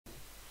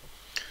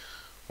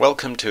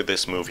Welcome to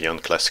this movie on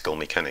classical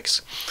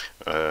mechanics.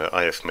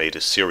 I have made a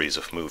series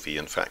of movies,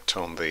 in fact,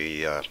 on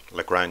the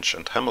Lagrange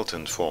and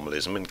Hamilton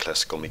formalism in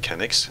classical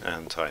mechanics,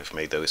 and I've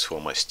made those for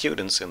my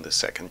students in the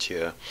second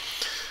year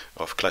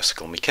of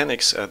classical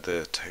mechanics at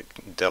the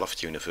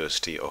Delft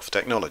University of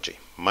Technology.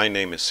 My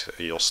name is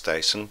Jos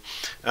Thijssen,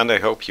 and I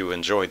hope you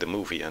enjoy the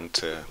movie and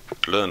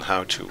learn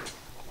how to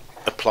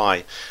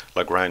apply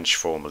Lagrange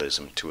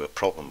formalism to a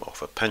problem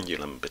of a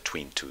pendulum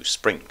between two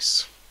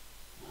springs.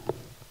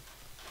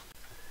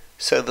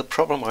 So the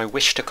problem I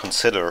wish to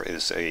consider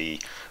is a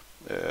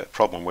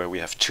problem where we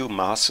have two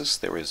masses.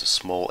 There is a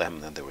small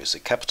m and there is a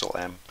capital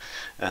M,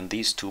 and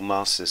these two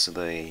masses,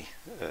 they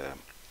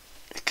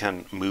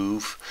can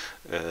move.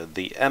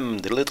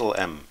 The little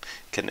m,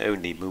 can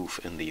only move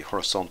in the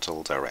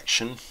horizontal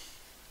direction.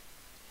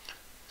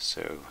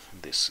 So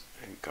this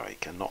guy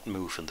cannot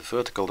move in the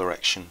vertical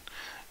direction,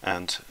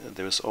 and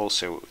there is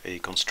also a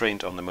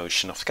constraint on the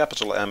motion of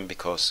capital M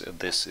because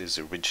this is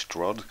a rigid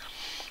rod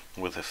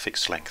with a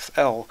fixed length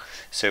L,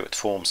 so it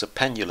forms a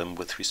pendulum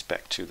with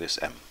respect to this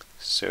M.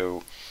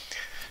 So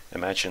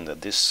imagine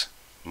that this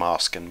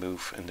mass can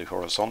move in the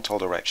horizontal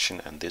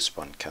direction and this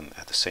one can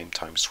at the same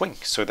time swing.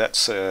 So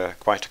that's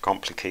quite a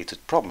complicated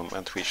problem,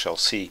 and we shall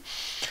see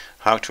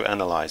how to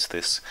analyze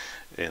this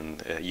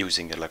in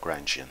using a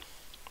Lagrangian.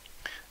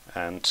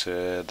 And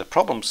the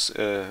problems,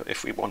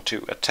 if we want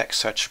to attack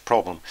such a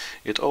problem,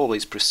 it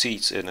always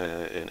proceeds in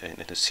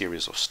a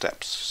series of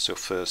steps. So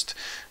first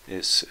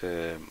is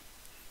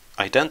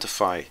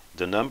identify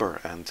the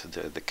number and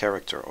the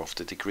character of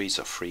the degrees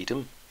of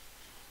freedom.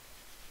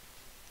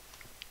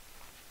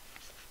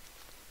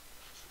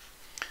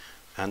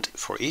 And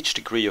for each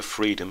degree of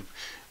freedom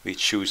we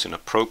choose an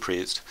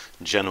appropriate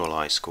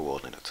generalized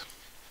coordinate.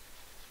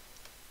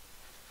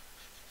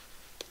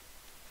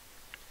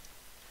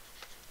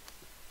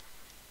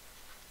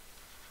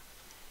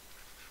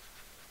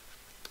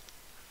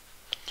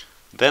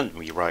 Then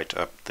we write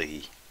up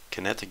the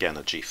kinetic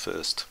energy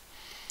first,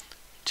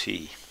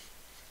 T.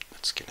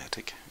 That's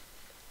kinetic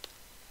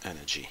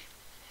energy.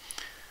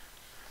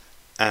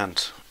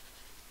 And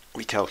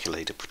we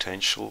calculate the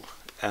potential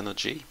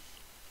energy.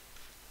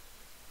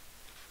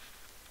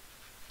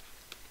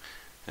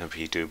 And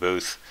we do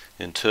both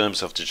in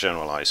terms of the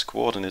generalized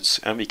coordinates,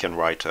 and we can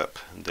write up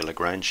the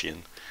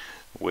Lagrangian,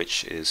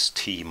 which is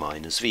T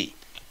minus V.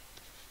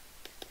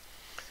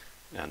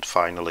 And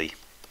finally,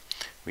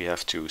 we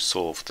have to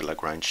solve the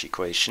Lagrange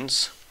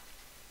equations.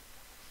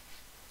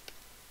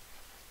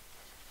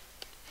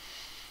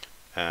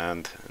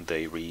 And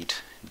they read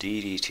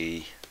d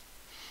dt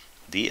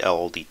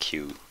dl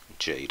dq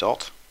j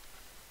dot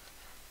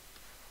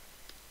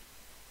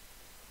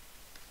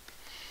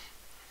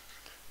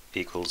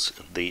equals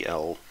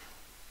dl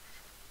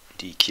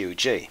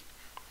dqj.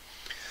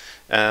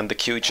 And the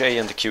qj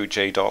and the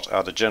qj dot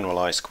are the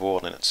generalized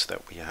coordinates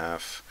that we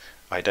have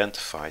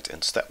identified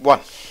in step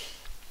 1.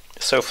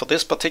 So for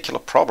this particular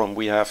problem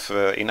we have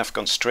enough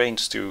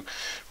constraints to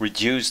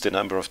reduce the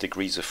number of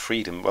degrees of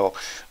freedom. Well,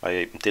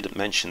 I didn't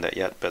mention that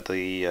yet, but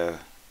the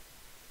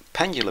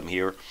pendulum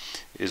here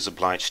is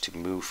obliged to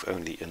move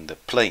only in the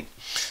plane.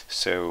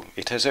 So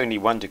it has only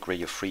one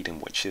degree of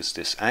freedom, which is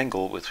this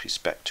angle with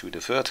respect to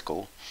the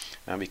vertical,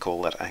 and we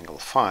call that angle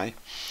phi.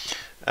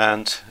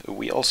 And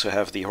we also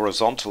have the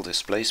horizontal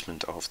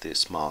displacement of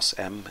this mass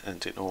m,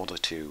 and in order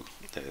to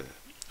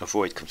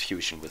avoid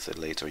confusion with the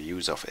later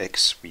use of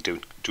x, we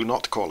do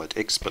not call it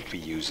x, but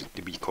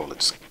we call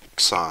it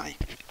psi.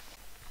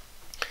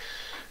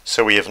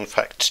 So we have in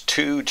fact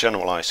two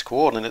generalized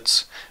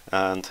coordinates,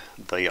 and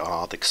they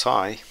are the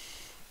psi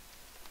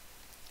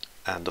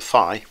and the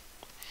phi,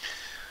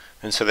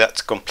 and so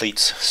that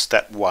completes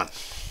step 1.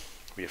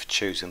 We have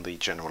chosen the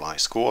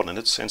generalized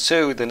coordinates, and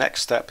so the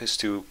next step is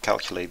to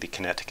calculate the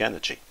kinetic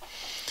energy.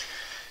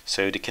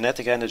 So the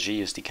kinetic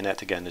energy is the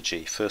kinetic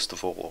energy, first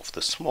of all, of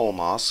the small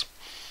mass,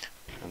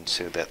 and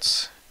so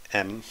that's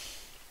m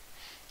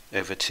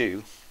over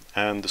 2,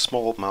 and the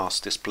small mass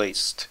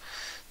displaces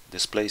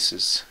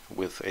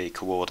with a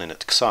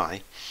coordinate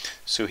psi,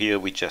 so here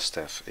we just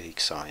have a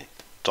psi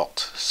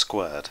dot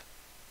squared.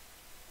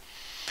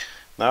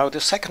 Now the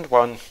second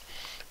one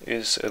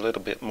is a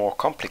little bit more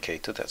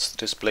complicated. That's the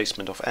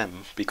displacement of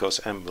m,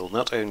 because m will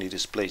not only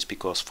displace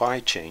because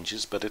phi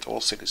changes, but it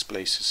also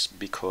displaces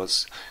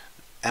because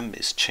m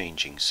is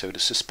changing, so the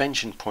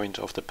suspension point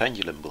of the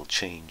pendulum will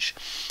change.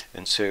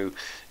 And so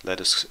let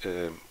us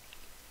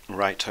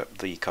write up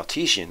the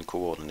Cartesian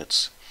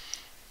coordinates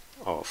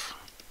of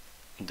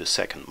the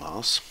second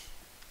mass.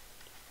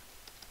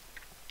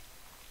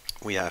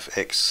 We have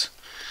x,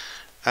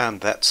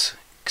 and that's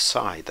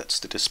psi, that's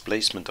the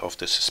displacement of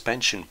the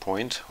suspension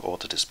point, or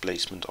the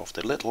displacement of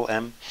the little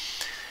m,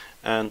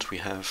 and we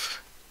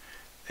have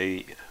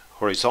a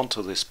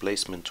horizontal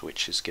displacement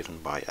which is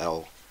given by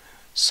L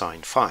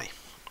sine phi.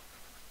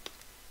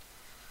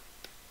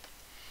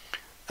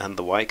 And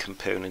the y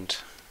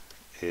component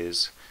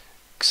is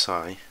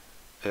psi,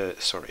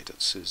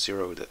 that's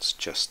 0, that's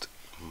just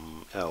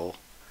L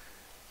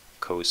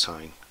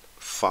cosine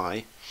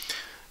phi,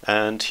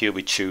 and here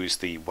we choose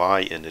the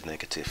y in the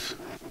negative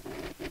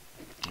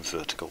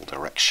vertical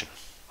direction.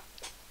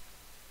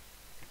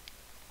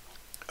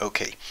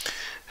 Okay,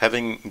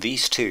 having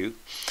these two,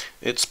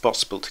 it's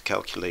possible to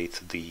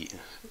calculate the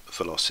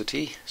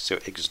velocity. So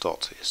x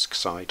dot is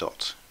psi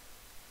dot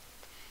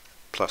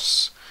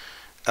plus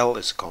L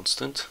is a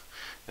constant,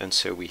 and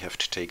so we have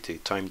to take the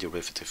time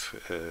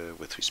derivative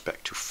with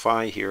respect to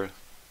phi here.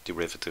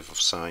 Derivative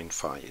of sine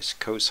phi is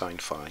cosine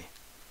phi,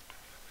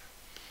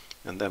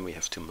 and then we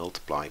have to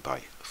multiply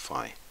by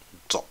phi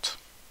dot.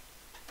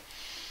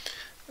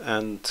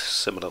 And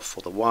similar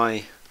for the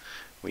y,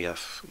 we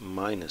have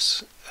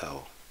minus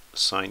L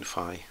sine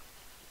phi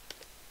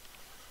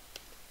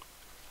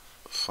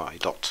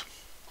dot.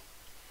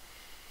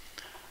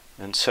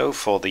 And so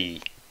for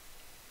the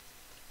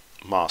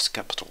mass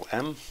capital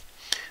M,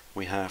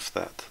 we have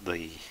that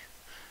the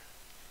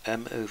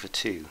m over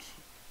 2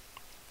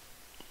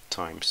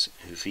 times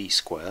v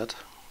squared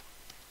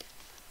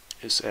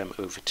is m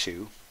over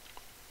 2.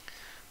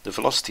 The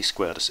velocity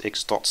squared is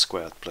x dot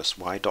squared plus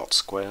y dot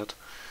squared,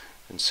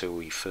 and so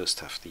we first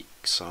have the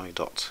psi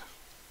dot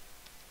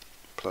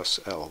plus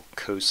L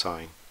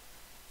cosine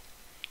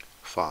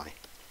phi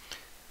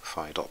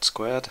dot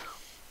squared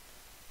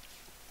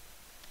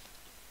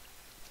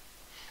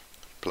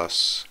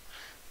plus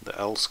the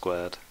L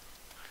squared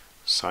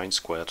sine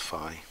squared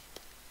phi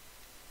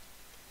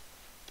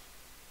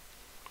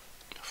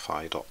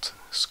dot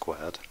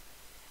squared.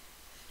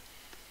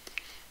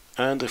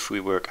 And if we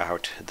work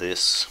out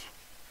this,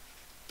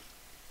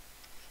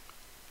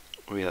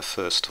 we have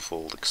first of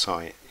all the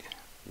psi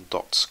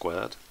dot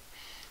squared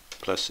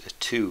plus a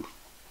 2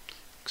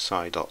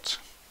 psi dot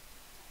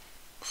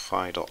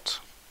phi dot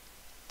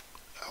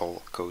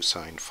L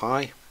cosine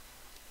phi,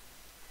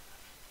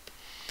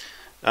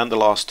 and the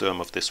last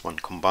term of this one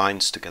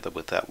combines together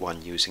with that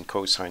one using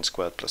cosine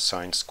squared plus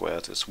sine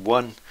squared is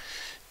 1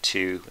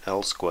 to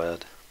L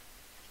squared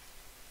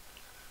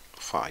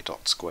phi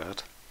dot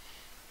squared,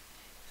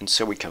 and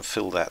so we can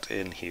fill that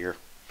in here.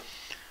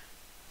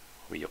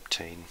 We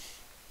obtain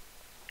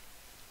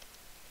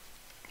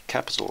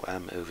capital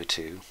M over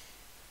 2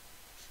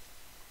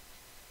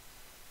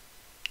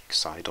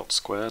 psi dot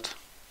squared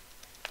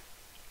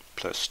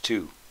plus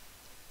 2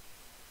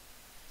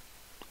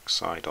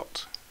 psi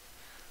dot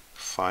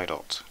phi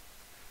dot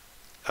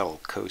L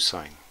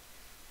cosine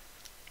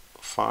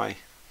phi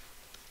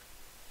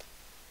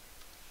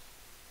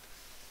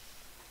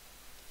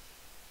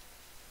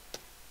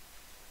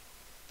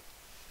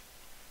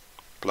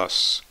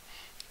plus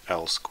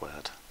L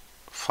squared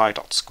phi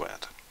dot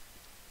squared.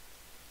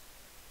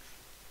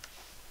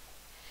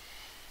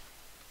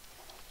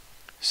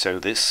 So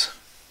this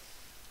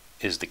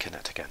is the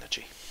kinetic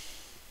energy.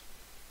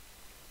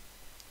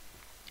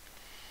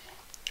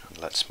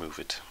 And let's move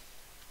it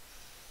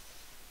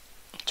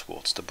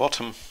towards the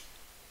bottom.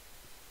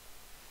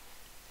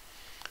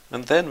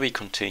 And then we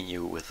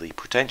continue with the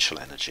potential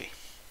energy.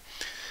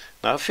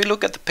 Now if you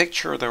look at the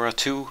picture, there are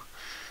two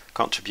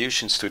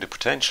contributions to the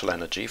potential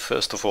energy.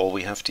 First of all,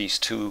 we have these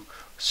two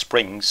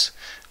springs,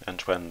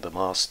 and when the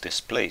mass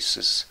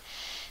displaces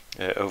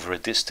over a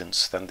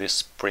distance, then this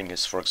spring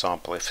is, for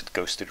example, if it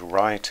goes to the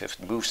right, if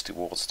it moves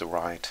towards the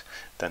right,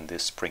 then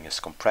this spring is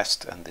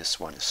compressed and this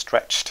one is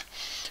stretched.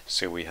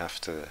 So we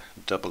have the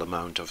double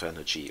amount of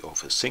energy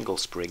of a single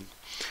spring.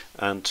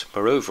 And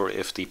moreover,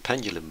 if the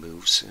pendulum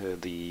moves,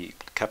 the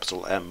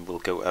capital M will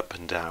go up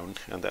and down,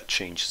 and that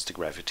changes the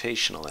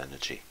gravitational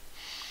energy.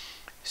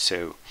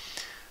 So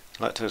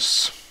let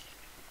us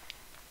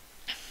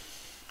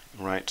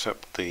write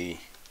up the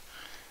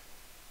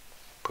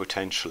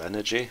potential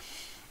energy.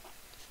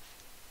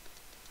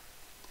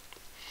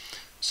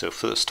 So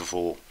first of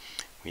all,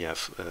 we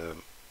have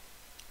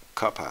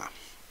kappa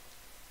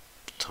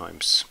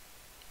times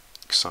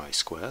psi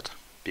squared,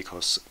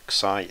 because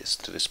psi is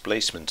the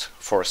displacement.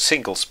 For a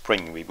single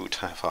spring we would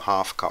have a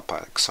half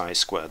kappa psi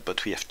squared,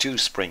 but we have two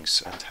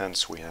springs and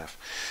hence we have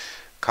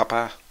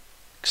kappa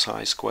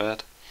psi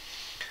squared.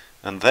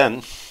 And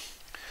then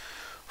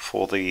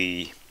for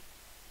the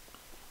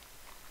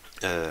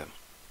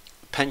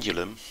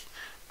pendulum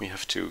we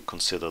have to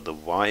consider the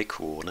y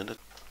coordinate,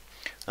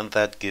 and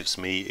that gives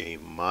me a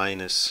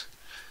minus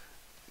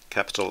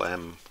capital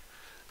M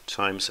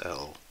times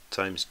L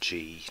times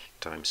G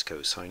times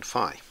cosine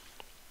phi.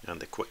 And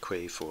the quick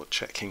way for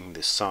checking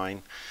this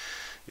sign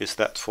is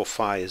that for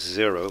phi is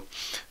 0,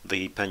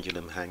 the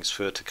pendulum hangs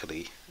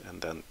vertically,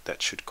 and then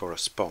that should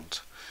correspond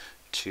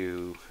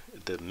to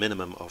the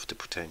minimum of the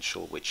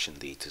potential, which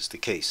indeed is the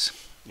case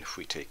if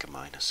we take a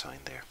minus sign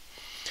there.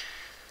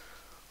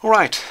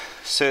 Alright,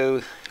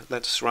 so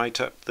let's write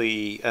up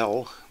the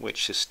L,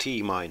 which is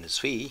T minus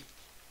V.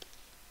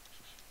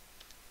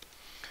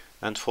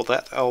 And for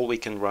that L we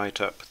can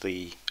write up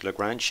the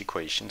Lagrange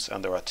equations,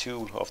 and there are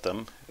two of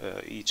them,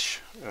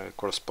 each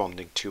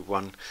corresponding to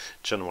one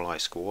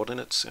generalized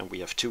coordinates, and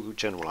we have two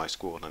generalized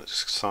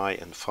coordinates, psi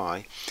and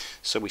phi.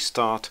 So we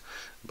start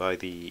by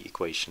the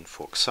equation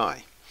for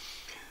psi.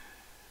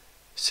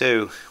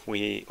 So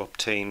we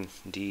obtain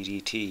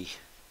d dt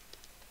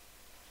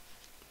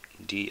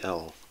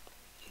dl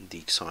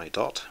d psi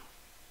dot,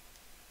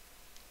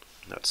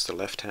 that's the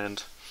left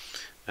hand,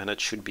 and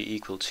it should be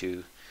equal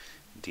to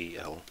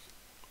dl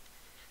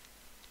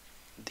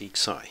d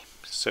psi.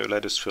 So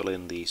let us fill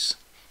in these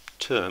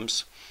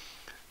terms.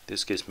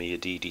 This gives me a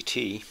d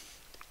dt,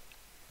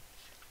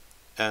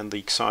 and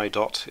the psi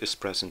dot is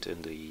present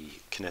in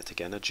the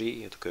kinetic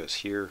energy. It occurs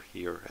here,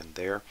 here, and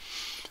there.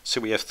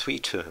 So we have three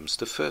terms.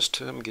 The first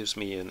term gives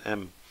me an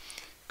m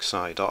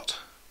psi dot.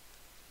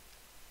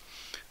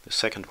 The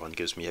second one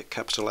gives me a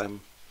capital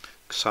M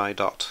psi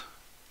dot.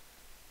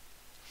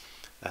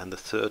 And the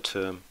third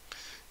term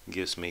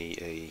gives me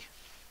a,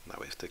 now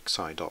if the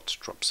psi dot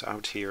drops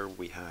out here,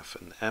 we have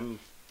an m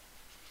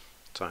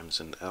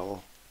times an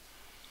L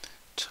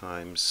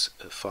times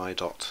a phi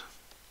dot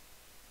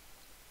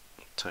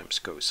times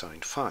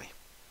cosine phi.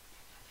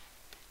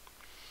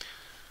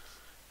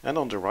 And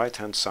on the right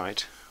hand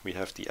side we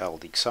have the L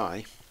d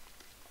psi,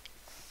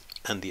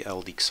 and the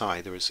L d psi,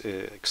 there is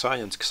psi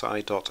and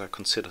psi dot are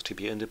considered to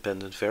be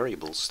independent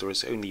variables. There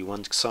is only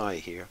one psi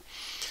here,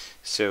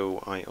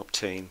 so I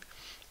obtain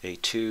a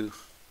 2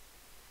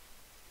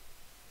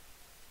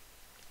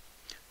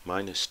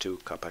 minus 2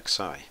 kappa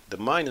psi. The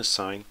minus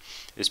sign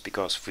is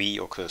because V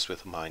occurs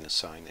with a minus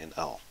sign in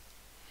L.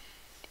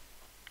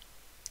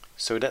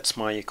 So that's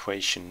my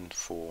equation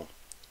for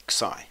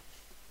psi.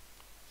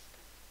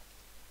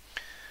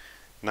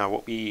 Now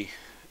what we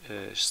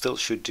still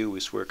should do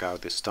is work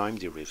out this time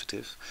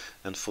derivative,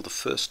 and for the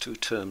first two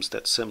terms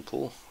that's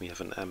simple. We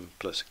have an m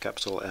plus a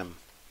capital M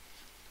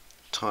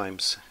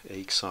times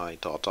a psi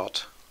dot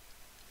dot,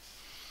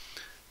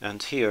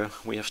 and here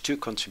we have two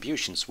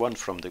contributions, one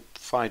from the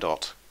phi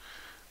dot,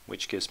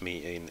 which gives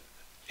me an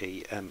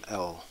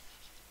AML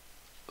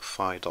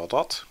phi dot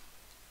dot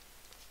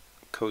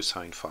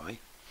cosine phi,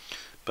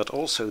 but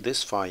also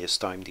this phi is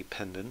time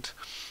dependent,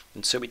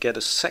 and so we get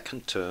a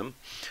second term.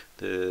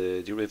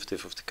 The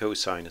derivative of the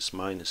cosine is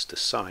minus the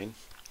sine,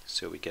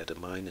 so we get a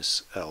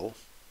minus L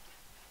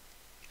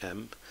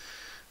m,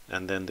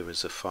 and then there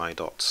is a phi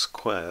dot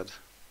squared,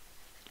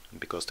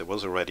 because there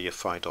was already a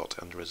phi dot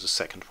and there is a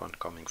second one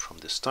coming from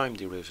this time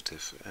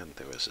derivative, and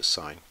there is a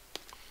sine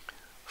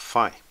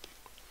phi.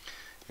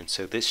 And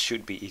so this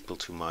should be equal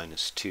to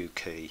minus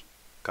 2k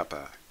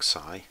kappa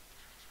psi,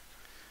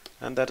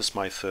 and that is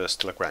my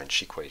first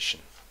Lagrange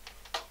equation.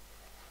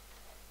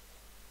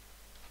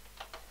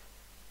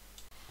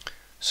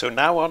 So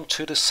now on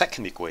to the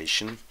second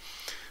equation,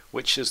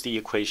 which is the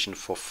equation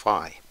for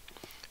phi.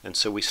 And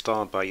so we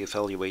start by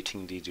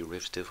evaluating the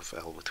derivative of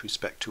L with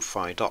respect to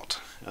phi dot.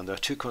 And there are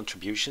two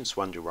contributions,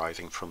 one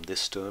deriving from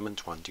this term and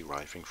one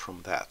deriving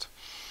from that.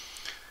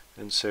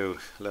 And so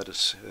let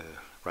us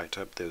write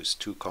up those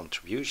two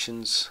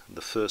contributions.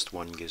 The first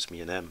one gives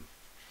me an m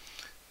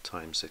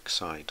times a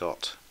psi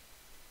dot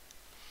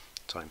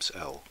times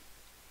L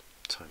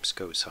times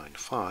cosine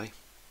phi.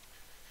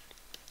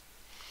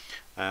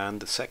 And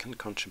the second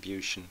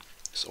contribution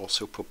is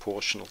also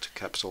proportional to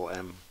capital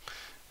M,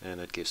 and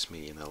it gives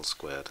me an L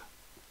squared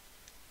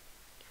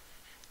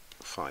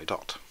phi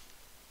dot.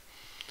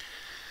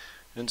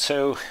 And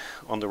so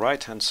on the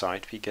right hand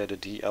side we get a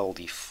dl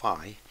d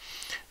phi,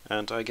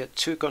 and I get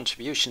two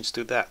contributions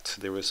to that.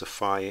 There is a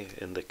phi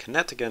in the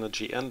kinetic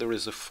energy and there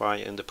is a phi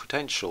in the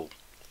potential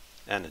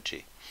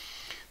energy.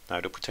 Now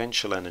the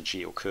potential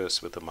energy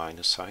occurs with a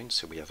minus sign,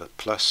 so we have a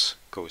plus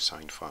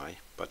cosine phi,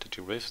 but the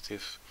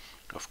derivative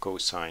of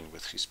cosine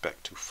with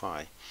respect to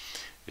phi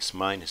is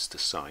minus the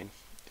sign,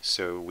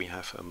 so we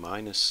have a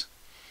minus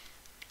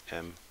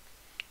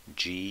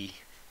mgl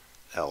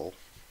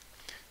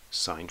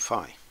sine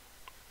phi.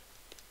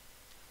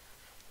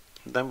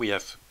 Then we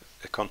have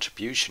a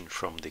contribution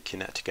from the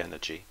kinetic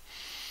energy,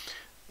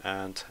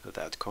 and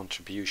that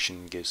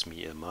contribution gives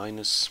me a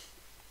minus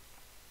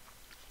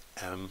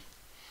ml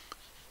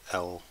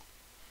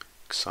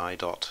psi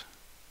dot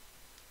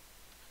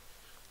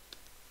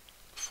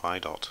phi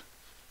dot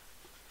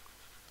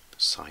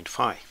sine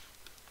phi.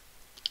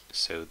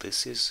 So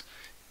this is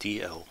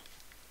dl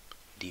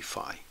d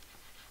phi.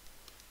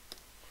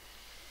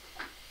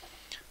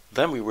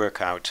 Then we work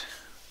out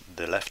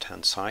the left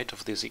hand side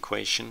of this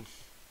equation,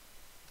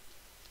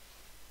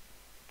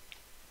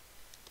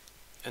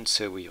 and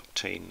so we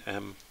obtain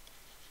m.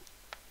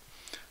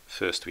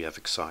 First we have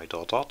psi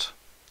dot dot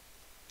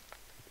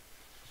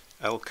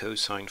L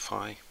cosine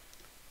phi,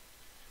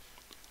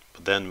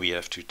 but then we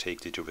have to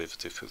take the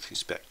derivative with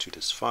respect to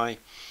this phi.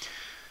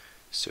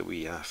 So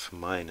we have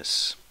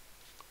minus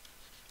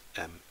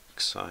m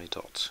psi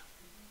dot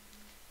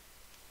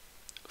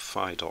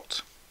phi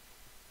dot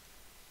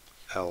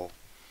L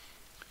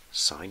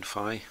sine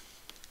phi,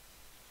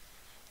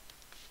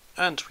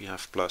 and we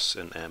have plus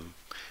an m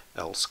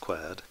L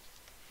squared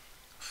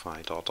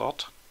phi dot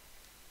dot,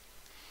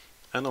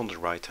 and on the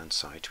right hand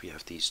side we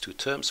have these two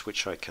terms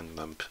which I can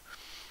lump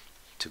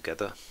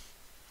together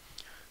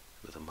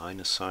with a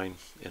minus sign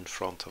in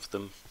front of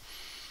them.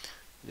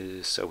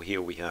 So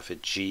here we have a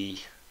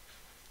g,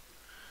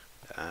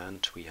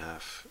 and we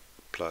have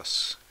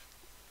plus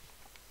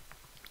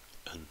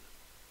an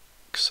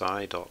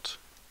psi dot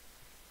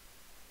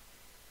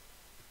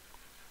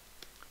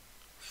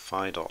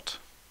phi dot,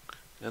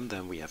 and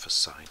then we have a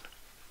sine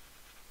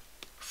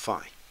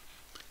phi.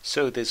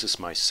 So this is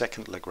my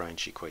second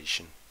Lagrange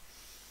equation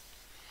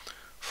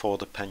for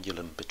the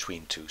pendulum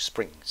between two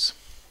springs.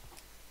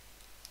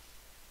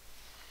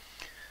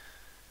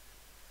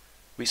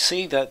 We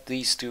see that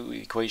these two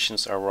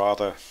equations are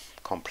rather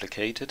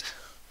complicated,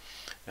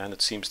 and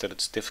it seems that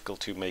it's difficult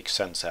to make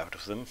sense out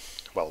of them.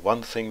 Well,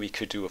 one thing we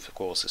could do, of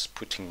course, is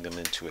putting them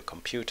into a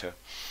computer,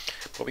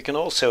 but we can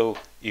also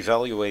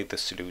evaluate the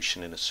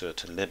solution in a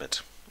certain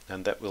limit,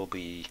 and that will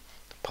be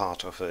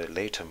part of a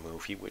later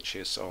movie, which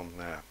is on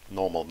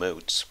normal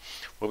modes,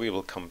 where we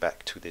will come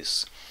back to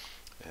this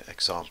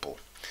example.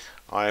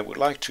 I would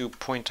like to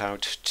point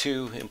out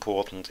two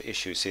important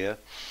issues here.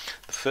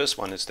 The first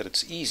one is that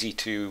it's easy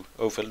to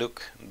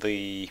overlook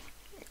the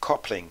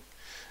coupling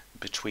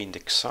between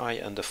the psi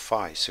and the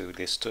phi, so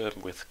this term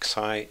with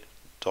psi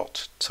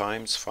dot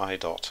times phi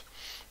dot,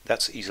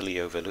 that's easily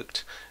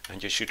overlooked,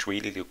 and you should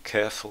really look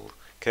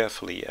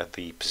carefully at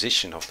the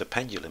position of the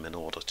pendulum in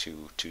order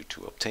to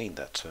obtain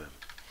that term.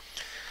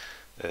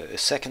 A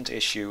second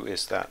issue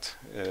is that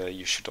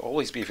you should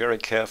always be very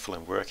careful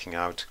in working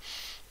out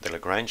the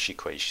Lagrange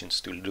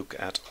equations to look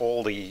at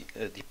all the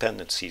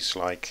dependencies,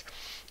 like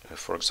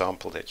for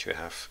example that you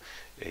have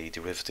a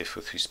derivative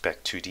with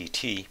respect to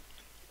dt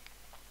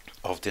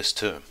of this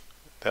term.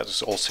 That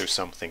is also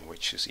something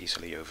which is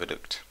easily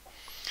overlooked.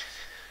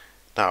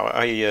 Now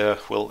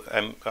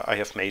I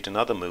have made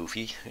another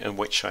movie in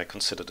which I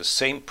consider the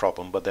same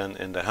problem, but then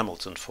in the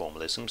Hamilton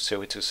formalism,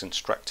 so it is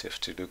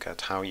instructive to look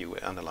at how you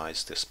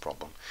analyze this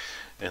problem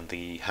in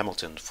the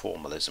Hamilton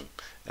formalism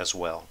as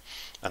well.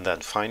 And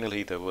then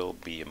finally there will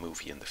be a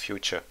movie in the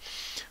future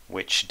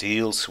which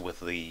deals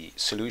with the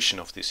solution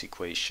of this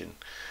equation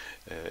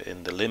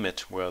in the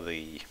limit where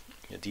the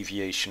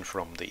deviation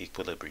from the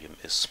equilibrium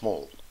is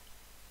small.